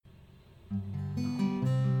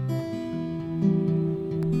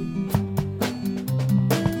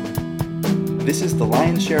This is the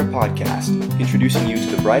Lion's Share podcast, introducing you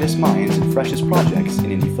to the brightest minds and freshest projects in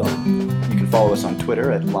indie film. You can follow us on Twitter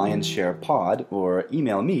at Lion's Share Pod or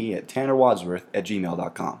email me at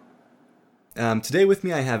tannerwadsworth@gmail.com. Today with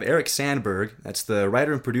me I have Erik Sandberg. That's the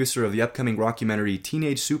writer and producer of the upcoming rockumentary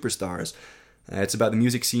Teenage Superstars. It's about the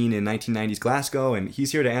music scene in 1990s Glasgow, and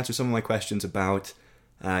he's here to answer some of my questions about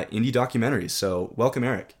indie documentaries. So welcome,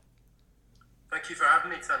 Erik. Thank you for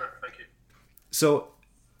having me, Tanner. Thank you. So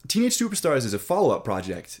Teenage Superstars is a follow-up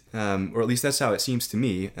project, or at least that's how it seems to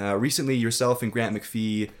me. Recently, yourself and Grant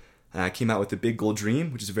McPhee came out with The Big Gold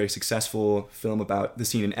Dream, which is a very successful film about the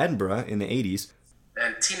scene in Edinburgh in the 80s.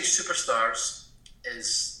 Teenage Superstars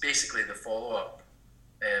is basically the follow-up.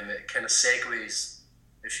 It kind of segues,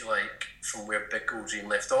 if you like, from where Big Gold Dream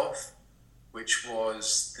left off, which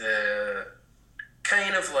was the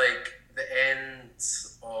kind of like the end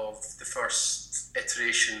of the first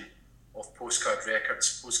iteration of Postcard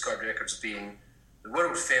Records being the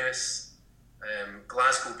world-famous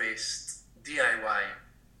Glasgow-based DIY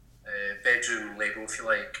bedroom label, if you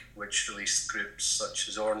like, which released groups such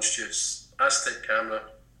as Orange Juice, Aztec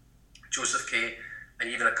Camera, Joseph K, and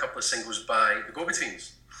even a couple of singles by the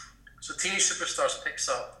Go-Betweens. So Teenage Superstars picks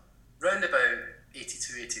up round about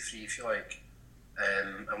 82, 83, if you like,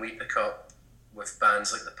 and we pick up with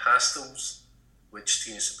bands like the Pastels, which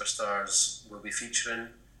Teenage Superstars will be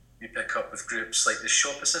featuring. We pick up with groups like the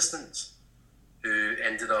Shop Assistants, who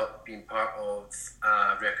ended up being part of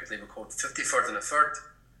a record label called 53rd and a Third,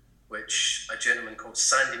 which a gentleman called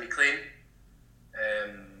Sandy McLean,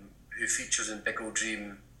 who features in Big Old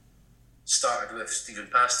Dream, started with Stephen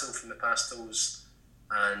Pastel from the Pastels,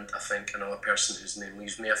 and I think another person whose name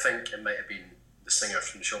leaves me. I think it might have been the singer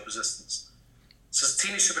from the Shop Assistants. So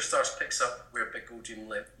Teenage Superstars picks up where Big Old Dream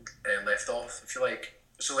left off, if you like.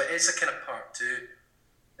 So it is a kind of part two.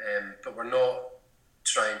 But we're not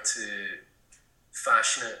trying to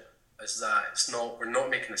fashion it as that. We're not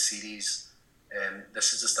making a series.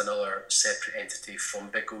 This is just another separate entity from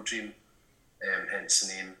Big Old Dream, hence the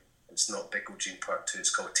name. It's not Big Old Dream Part 2, it's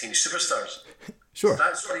called Teenage Superstars. Sure. So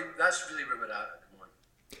that's really where we're at the moment.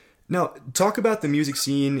 Now, talk about the music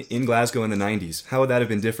scene in Glasgow in the 90s. How would that have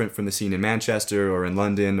been different from the scene in Manchester or in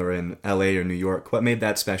London or in LA or New York? What made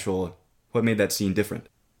that special? What made that scene different?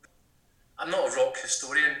 I'm not a rock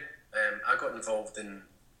historian. I got involved in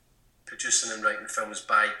producing and writing films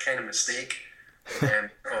by kind of mistake,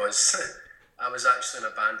 because I was actually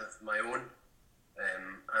in a band of my own,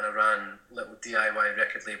 and I ran little DIY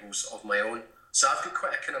record labels of my own. So I've got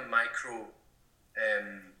quite a kind of micro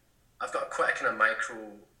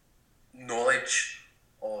knowledge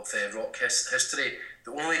of rock history.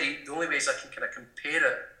 The only ways I can kind of compare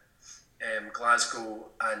it,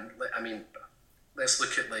 Glasgow, and I mean, let's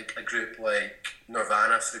look at like a group like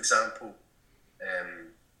Nirvana, for example.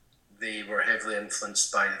 They were heavily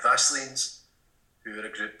influenced by the Vaselines, who were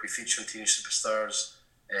a group we feature in Teenage Superstars.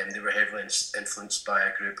 They were heavily influenced by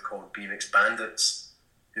a group called BMX Bandits,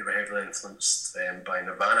 who were heavily influenced by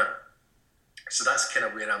Nirvana. So that's kind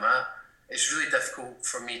of where I'm at. It's really difficult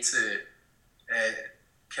for me to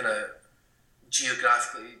kind of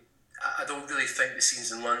geographically. I don't really think the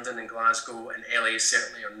scenes in London and Glasgow and LA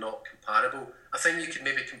certainly are not comparable. I think you could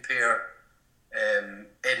maybe compare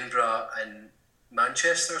Edinburgh and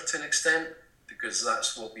Manchester to an extent, because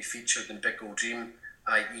that's what we featured in Big Old Dream,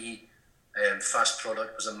 i.e. Fast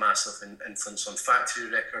Product was a massive influence on Factory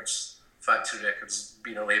Records. Factory Records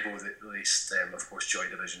being a label that released, of course, Joy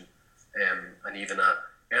Division, and even a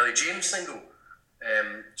Ellie James single.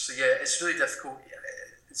 So yeah, it's really difficult.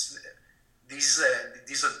 These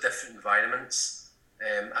are different environments.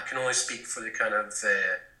 I can only speak for the kind of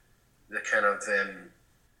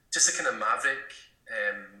maverick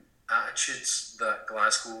attitudes that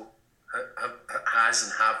Glasgow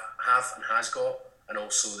has got, and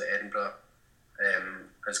also that Edinburgh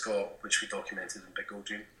has got, which we documented in Big Old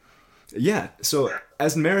Dream. Yeah, so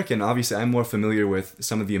as an American, obviously I'm more familiar with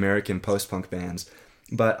some of the American post-punk bands,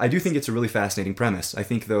 but I do think it's a really fascinating premise. I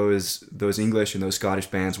think those English and those Scottish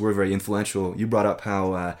bands were very influential. You brought up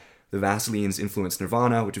how the Vaselines influenced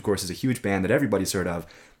Nirvana, which of course is a huge band that everybody's heard of,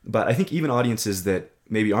 but I think even audiences that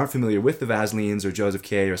maybe aren't familiar with the Vaselines or Joseph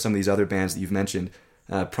K or some of these other bands that you've mentioned,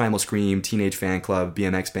 Primal Scream, Teenage Fan Club,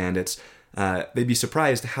 BMX Bandits, they'd be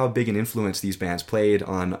surprised how big an influence these bands played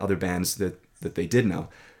on other bands that they did know.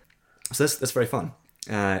 So that's very fun.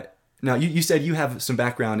 Now, you said you have some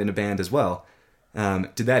background in a band as well.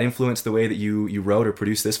 Did that influence the way that you wrote or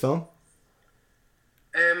produced this film?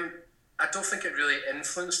 I don't think it really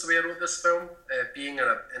influenced the way I wrote this film. Being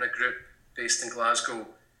in a group based in Glasgow,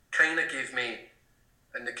 kind of gave me,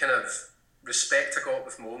 and the kind of respect I got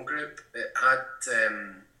with my own group, it had,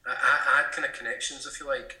 I had kind of connections, if you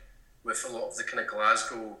like, with a lot of the kind of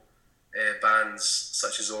Glasgow bands,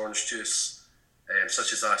 such as Orange Juice,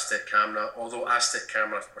 such as Aztec Camera, although Aztec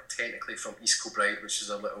Camera were technically from East Kilbride, which is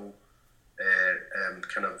a little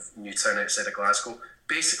kind of new town outside of Glasgow.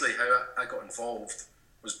 Basically, how I got involved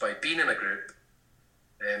was by being in a group,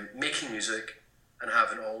 making music, and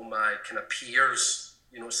having all my kind of peers,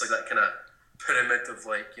 you know, it's like that kind of pyramid of,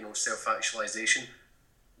 like, you know, self-actualization.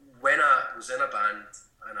 When I was in a band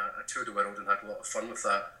and I toured the world and had a lot of fun with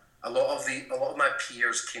that, a lot of my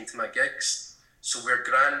peers came to my gigs. So where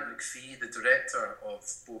Grant McPhee, the director of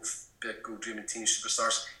both Big Gold Dream and Teenage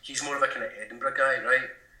Superstars, he's more of a kind of Edinburgh guy, right?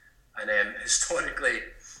 And historically,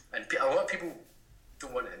 and a lot of people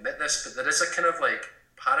don't want to admit this, but there is a kind of like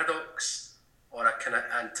paradox or a kind of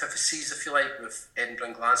antithesis, if you like, with Edinburgh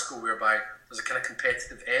and Glasgow, whereby there's a kind of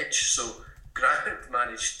competitive edge. So Grant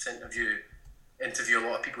managed to interview a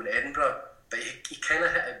lot of people in Edinburgh, but he kind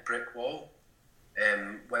of hit a brick wall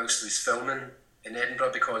whilst he was filming in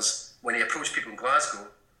Edinburgh, because when he approached people in Glasgow,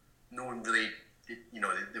 no one really, you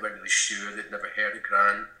know, they weren't really sure, they'd never heard of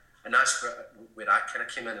Grant, and that's where I kind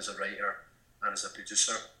of came in as a writer and as a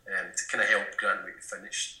producer, to kind of help Grant make it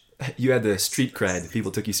finished. You had the street cred.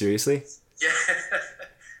 People took you seriously? Yeah,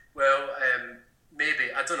 well,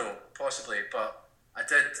 maybe, I don't know, possibly, but I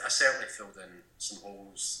certainly filled in some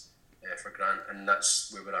holes for Grant, and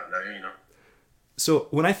that's where we're at now, you know. So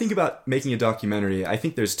when I think about making a documentary, I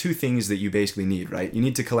think there's two things that you basically need, right? You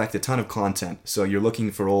need to collect a ton of content. So you're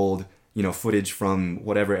looking for old, you know, footage from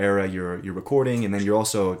whatever era you're recording, and then you're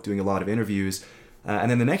also doing a lot of interviews.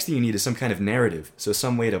 And then the next thing you need is some kind of narrative. So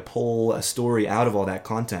some way to pull a story out of all that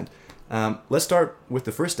content. Let's start with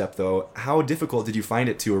the first step, though. How difficult did you find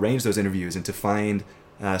it to arrange those interviews and to find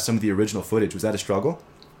some of the original footage? Was that a struggle?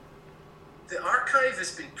 The archive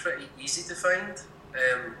has been pretty easy to find.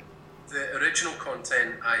 The original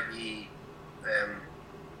content, i.e.,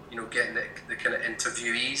 you know, getting the kind of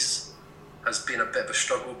interviewees, has been a bit of a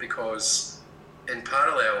struggle, because in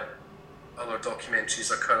parallel, other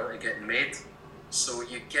documentaries are currently getting made. So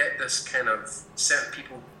you get this kind of, certain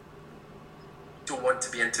people don't want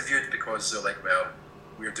to be interviewed because they're like, well,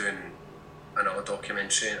 we're doing another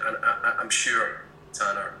documentary, and I'm sure,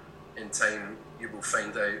 Tanner, in time you will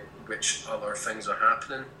find out which other things are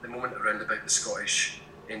happening at the moment around about the Scottish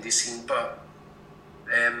indie scene. But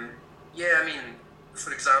yeah, I mean,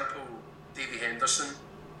 for example, Davy Henderson,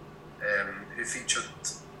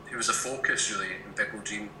 who was a focus really in Big Gold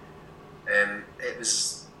Dream, it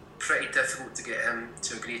was pretty difficult to get him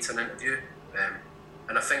to agree to an interview,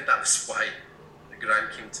 and I think that was why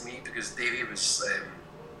Grant came to me, because Davy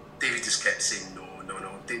just kept saying no.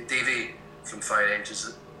 Davy from Fire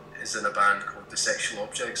Engines is in a band called The Sexual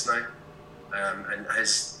Objects now, and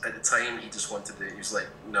at the time he just wanted to. He was like,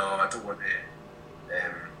 no, I don't want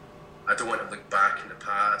to look back in the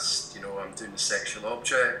past. You know, I'm doing The Sexual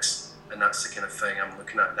Objects, and that's the kind of thing I'm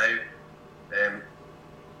looking at now.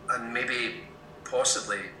 And maybe,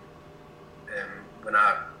 possibly, when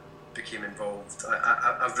I became involved,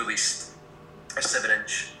 I've released a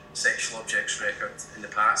 7-inch Sexual Objects record in the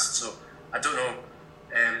past, so I don't know.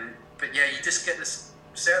 But yeah, you just get this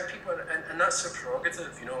certain people, and that's their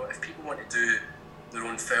prerogative, you know. If people want to do their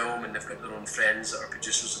own film and they've got their own friends that are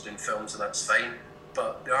producers of doing films, and that's fine.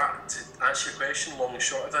 But to answer your question, long and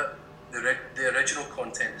short of it, the original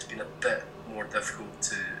content has been a bit more difficult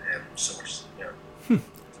to source. Yeah.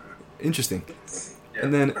 Interesting. Yeah.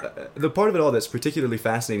 And then the part of it all that's particularly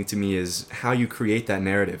fascinating to me is how you create that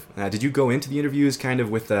narrative. Did you go into the interviews kind of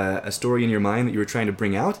with a story in your mind that you were trying to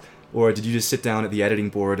bring out? Or did you just sit down at the editing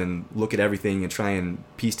board and look at everything and try and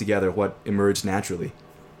piece together what emerged naturally?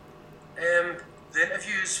 The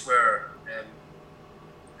interviews were,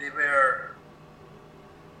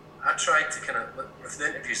 I tried to kind of, with the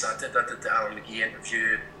interviews I did the Alan McGee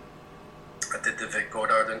interview, I did the Vic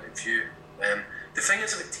Goddard interview. The thing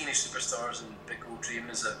is about Teenage Superstars and Big Gold Dream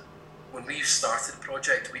is that when we started the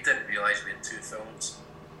project, we didn't realise we had 2 films.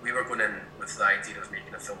 We were going in with the idea of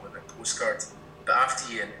making a film with a postcard. But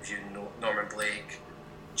after you interview Norman Blake,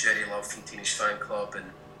 Jerry Love from Teenage Fan Club,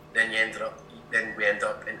 and then we end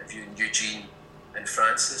up interviewing Eugene and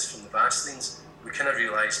Francis from the Vaselines, we kind of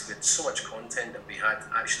realised we had so much content that we had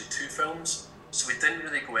actually 2 films. So we didn't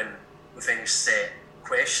really go in with any set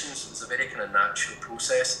questions. It was a very kind of natural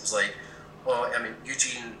process. It was like,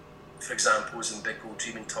 Eugene, for example, is in Big Gold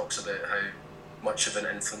Dream and talks about how much of an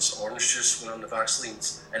influence Orange Juice were on the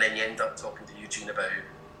Vaselines, and then you end up talking to Eugene about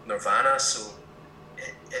Nirvana. So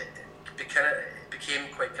it became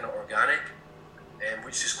quite kind of organic.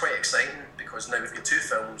 which is quite exciting because now we've got 2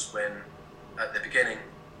 films when at the beginning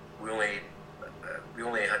we only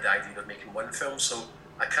had the idea of making 1 film, so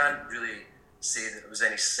I can't really say that there was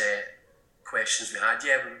any set questions we had.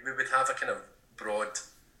 Yeah, we would have a kind of broad,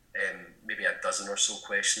 maybe a dozen or so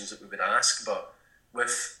questions that we would ask, but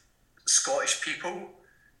with Scottish people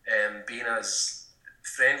being as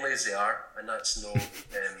friendly as they are, and that's no,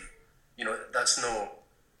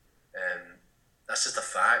 that's just a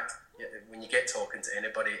fact. When you get talking to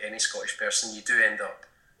anybody, any Scottish person, you do end up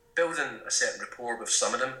building a certain rapport with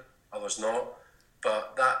some of them, others not.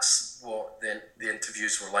 But that's what the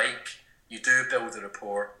interviews were like. You do build a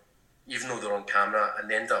rapport, even though they're on camera, and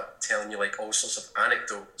they end up telling you like all sorts of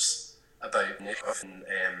anecdotes about, I don't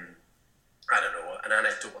know, an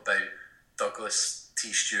anecdote about Douglas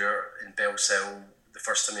T. Stewart in Bellshill the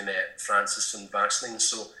first time he met Francis from Vaseline.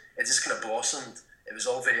 So it just kind of blossomed. It was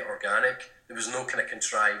all very organic. There was no kind of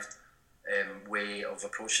contrived way of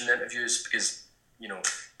approaching the interviews because,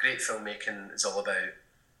 great filmmaking is all about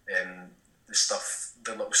the stuff,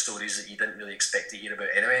 the little stories that you didn't really expect to hear about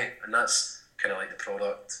anyway. And that's kind of like the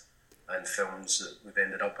product and films that we've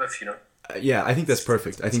ended up with, Yeah, I think that's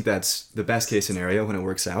perfect. I think that's the best case scenario when it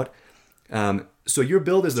works out. So your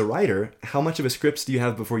build as the writer, how much of a script do you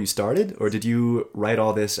have before you started? Or did you write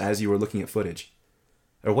all this as you were looking at footage?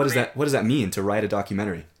 Or what does that mean to write a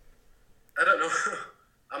documentary? I don't know.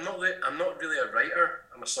 I'm not really a writer.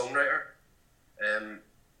 I'm a songwriter.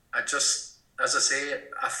 As I say,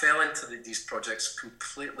 I fell into these projects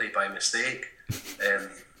completely by mistake.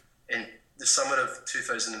 In the summer of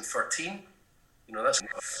 2013, that's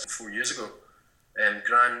 4 years ago.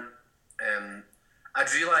 Grant,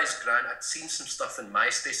 I'd realised I'd seen some stuff in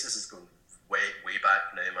MySpace. This is going way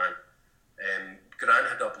back now, man. Grant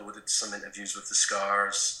had uploaded some interviews with the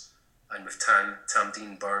Scars and with Tam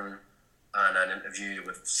Dean Byrne, and an interview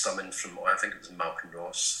with someone from, I think it was Malcolm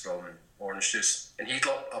Ross from Orange Juice, and he'd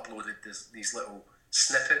uploaded these little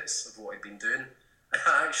snippets of what he'd been doing. And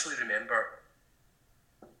I actually remember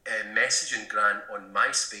messaging Grant on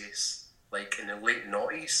MySpace like in the late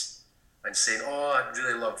noughties and saying, I'd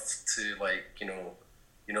really love to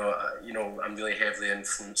I'm really heavily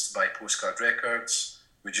influenced by Postcard Records.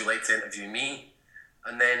 Would you like to interview me?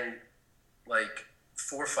 And then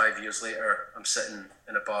 4 or 5 years later, I'm sitting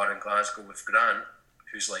in a bar in Glasgow with Grant,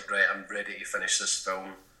 who's like, right, I'm ready to finish this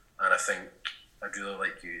film, and I think I'd really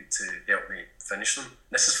like you to help me finish them.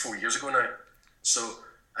 This is 4 years ago now. So,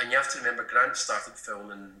 and you have to remember, Grant started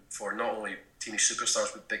filming for not only Teenage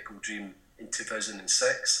Superstars, but Big Gold Dream in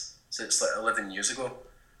 2006. So it's 11 years ago.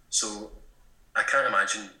 So I can't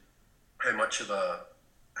imagine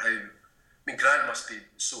Grant must be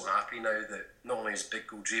so happy now that not only is Big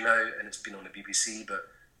Gold Dream out and it's been on the BBC, but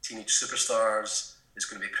Teenage Superstars is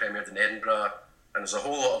going to be premiered in Edinburgh, and there's a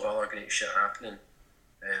whole lot of other great shit happening.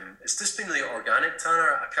 It's just been really organic,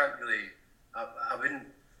 Tanner. I wouldn't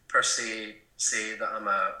per se say that I'm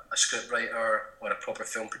a script writer or a proper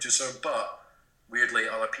film producer, but weirdly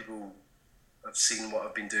other people have seen what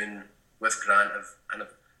I've been doing with Grant, and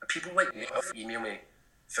people like email me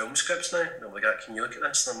film scripts now. They're like, can you look at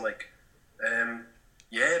this? And I'm like,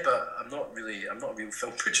 yeah, but I'm not a real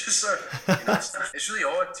film producer. It's really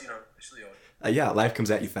odd, It's really odd. Yeah, life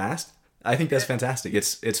comes at you fast. I think that's fantastic.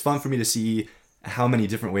 It's fun for me to see how many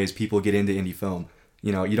different ways people get into indie film.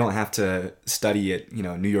 You don't have to study at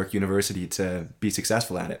New York University to be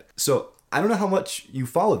successful at it. So I don't know how much you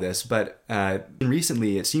follow this, but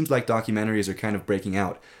recently it seems like documentaries are kind of breaking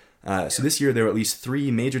out. So this year there were at least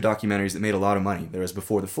 3 major documentaries that made a lot of money. There was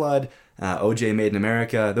Before the Flood, OJ Made in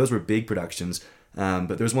America. Those were big productions.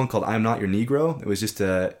 But there was one called I'm Not Your Negro. It was just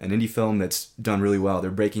an indie film that's done really well.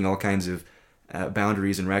 They're breaking all kinds of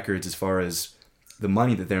boundaries and records as far as the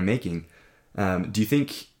money that they're making. Do you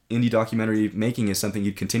think indie documentary making is something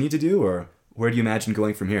you'd continue to do, or where do you imagine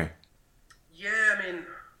going from here? Yeah,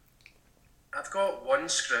 I've got one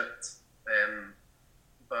script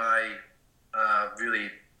by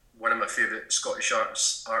really one of my favourite Scottish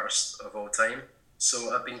artists of all time.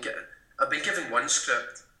 So I've been given one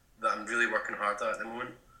script that I'm really working hard at the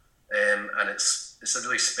moment, and it's a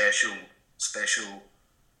really special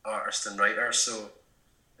artist and writer. So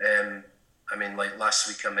last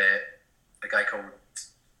week I met a guy called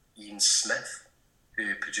Ian Smith,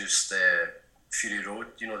 who produced Fury Road,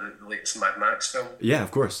 the latest Mad Max film. Yeah,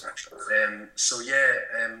 of course.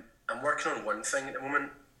 I'm working on one thing at the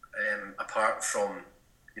moment, apart from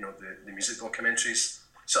the music documentaries.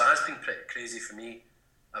 So it has been pretty crazy for me.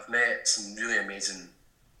 I've met some really amazing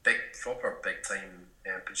big time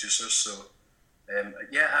producers. So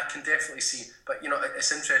I can definitely see. But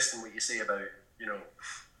it's interesting what you say about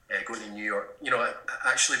going to New York. You know,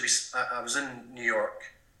 I was in New York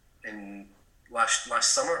in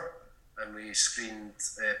last summer, and we screened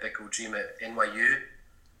Big Old Dream at NYU.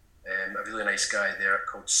 A really nice guy there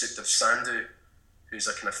called Sukdev Sandhu, who's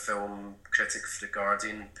a kind of film critic for The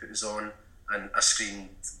Guardian, put us on, and I screened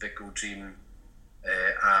Big Old Dream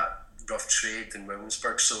at Rough Trade in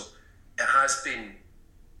Williamsburg. So it has been,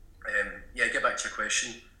 get back to your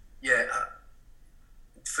question.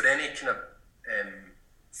 For any kind of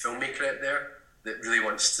filmmaker out there that really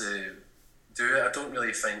wants to do it, I don't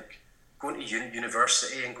really think going to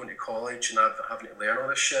university and going to college and having to learn all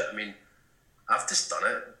this shit. I mean, I've just done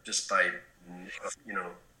it just by,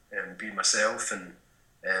 being myself and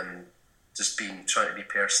just trying to be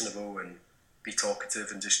personable and be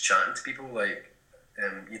talkative and just chatting to people. Like,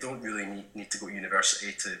 you don't really need to go to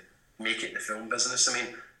university to make it in the film business. I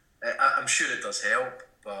mean, I'm sure it does help,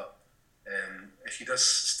 but if you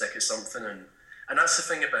just stick at something, and that's the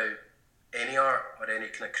thing about any art or any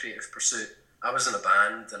kind of creative pursuit. I was in a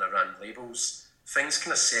band and I ran labels. Things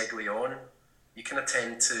kind of segue on. You kind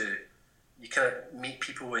of meet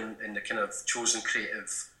people in the kind of chosen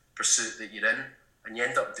creative pursuit that you're in, and you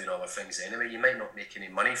end up doing other things anyway. You might not make any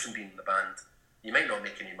money from being in the band. You might not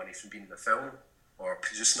make any money from being in the film or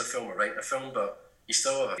producing a film or writing a film, but you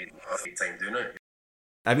still have a great time doing it.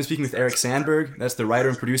 I've been speaking with Erik Sandberg. That's the writer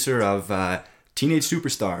and producer of Teenage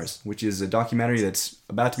Superstars, which is a documentary that's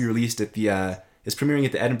about to be released at is premiering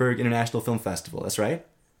at the Edinburgh International Film Festival. That's right?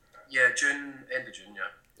 Yeah, end of June, yeah.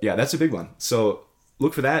 Yeah, that's a big one. So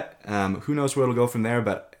look for that. Who knows where it'll go from there,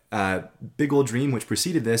 but Big Old Dream, which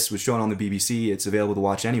preceded this, was shown on the BBC. It's available to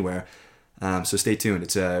watch anywhere. So stay tuned.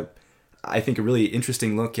 It's I think a really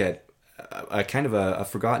interesting look at a kind of a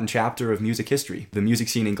forgotten chapter of music history. The music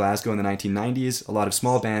scene in Glasgow in the 1990s, a lot of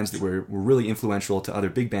small bands that were really influential to other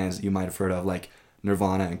big bands that you might have heard of, like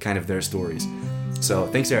Nirvana, and kind of their stories. So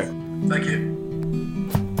thanks, Erik. Thank you.